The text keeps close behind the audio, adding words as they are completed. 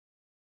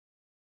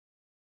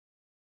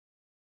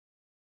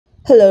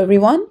Hello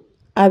everyone,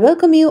 I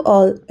welcome you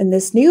all in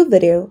this new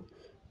video.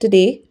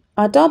 Today,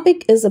 our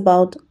topic is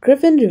about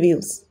Grifin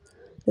reviews.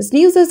 This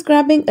news is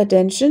grabbing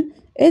attention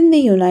in the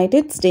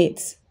United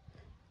States.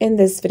 In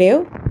this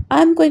video,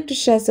 I'm going to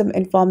share some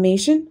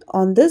information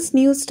on this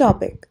news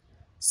topic.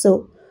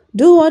 So,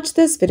 do watch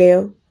this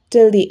video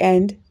till the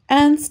end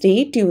and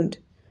stay tuned,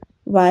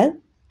 while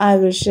I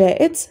will share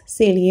its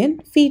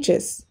salient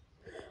features.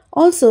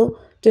 Also,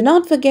 do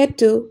not forget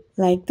to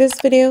like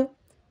this video,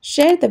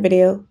 share the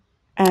video,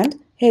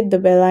 and hit the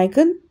bell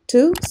icon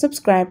to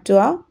subscribe to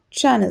our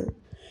channel,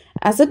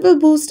 as it will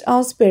boost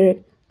our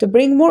spirit to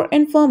bring more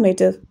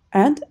informative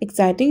and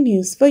exciting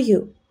news for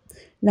you.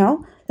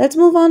 Now, let's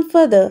move on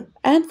further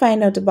and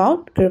find out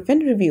about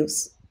Grifin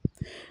reviews.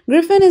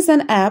 Grifin is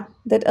an app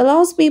that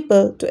allows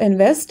people to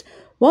invest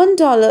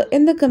 $1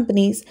 in the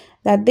companies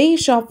that they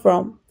shop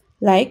from,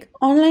 like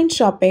online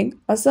shopping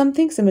or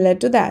something similar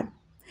to that.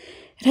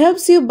 It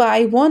helps you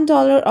buy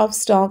 $1 of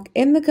stock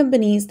in the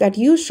companies that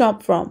you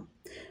shop from.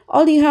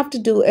 All you have to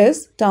do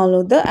is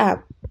download the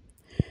app.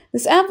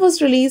 This app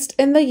was released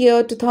in the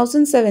year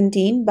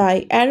 2017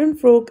 by Aaron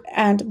Frook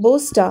and Bo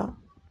Star.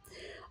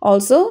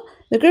 Also,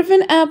 the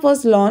Grifin app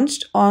was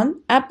launched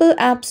on Apple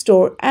App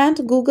Store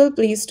and Google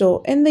Play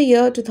Store in the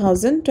year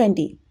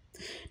 2020.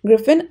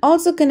 Grifin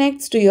also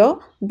connects to your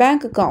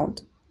bank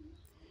account.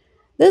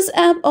 This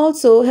app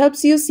also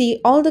helps you see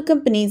all the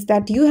companies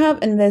that you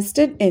have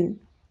invested in.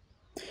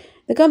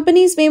 The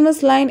company's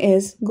famous line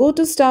is, "Go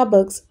to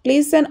Starbucks,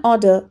 place an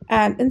order,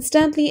 and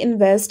instantly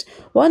invest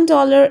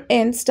 $1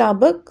 in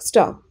Starbucks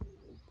stock."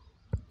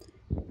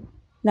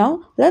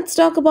 Now, let's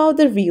talk about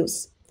the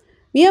reviews.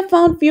 We have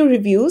found few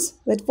reviews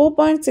with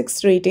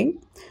 4.6 rating.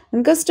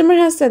 One customer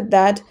has said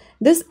that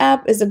this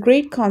app is a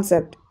great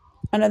concept.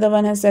 Another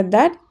one has said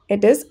that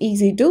it is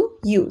easy to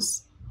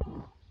use.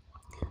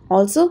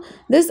 Also,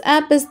 this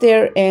app is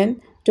there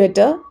in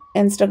Twitter,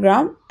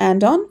 Instagram,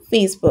 and on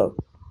Facebook.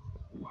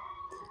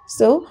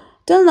 So,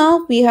 till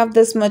now we have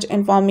this much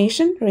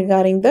information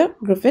regarding the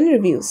Grifin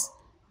reviews.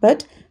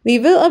 But we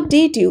will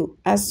update you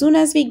as soon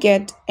as we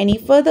get any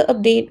further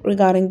update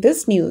regarding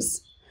this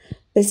news.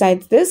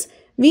 Besides this,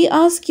 we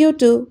ask you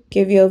to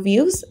give your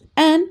views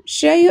and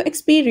share your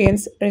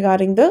experience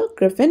regarding the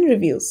Grifin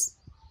reviews.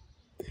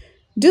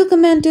 Do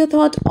comment your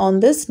thought on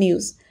this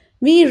news.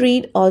 We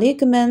read all your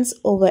comments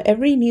over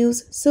every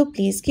news, so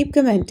please keep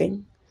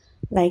commenting.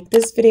 Like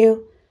this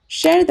video,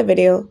 share the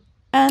video,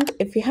 and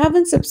if you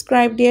haven't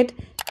subscribed yet,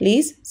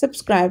 please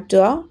subscribe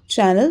to our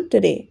channel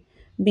today.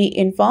 Be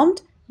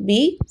informed,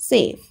 be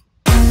safe.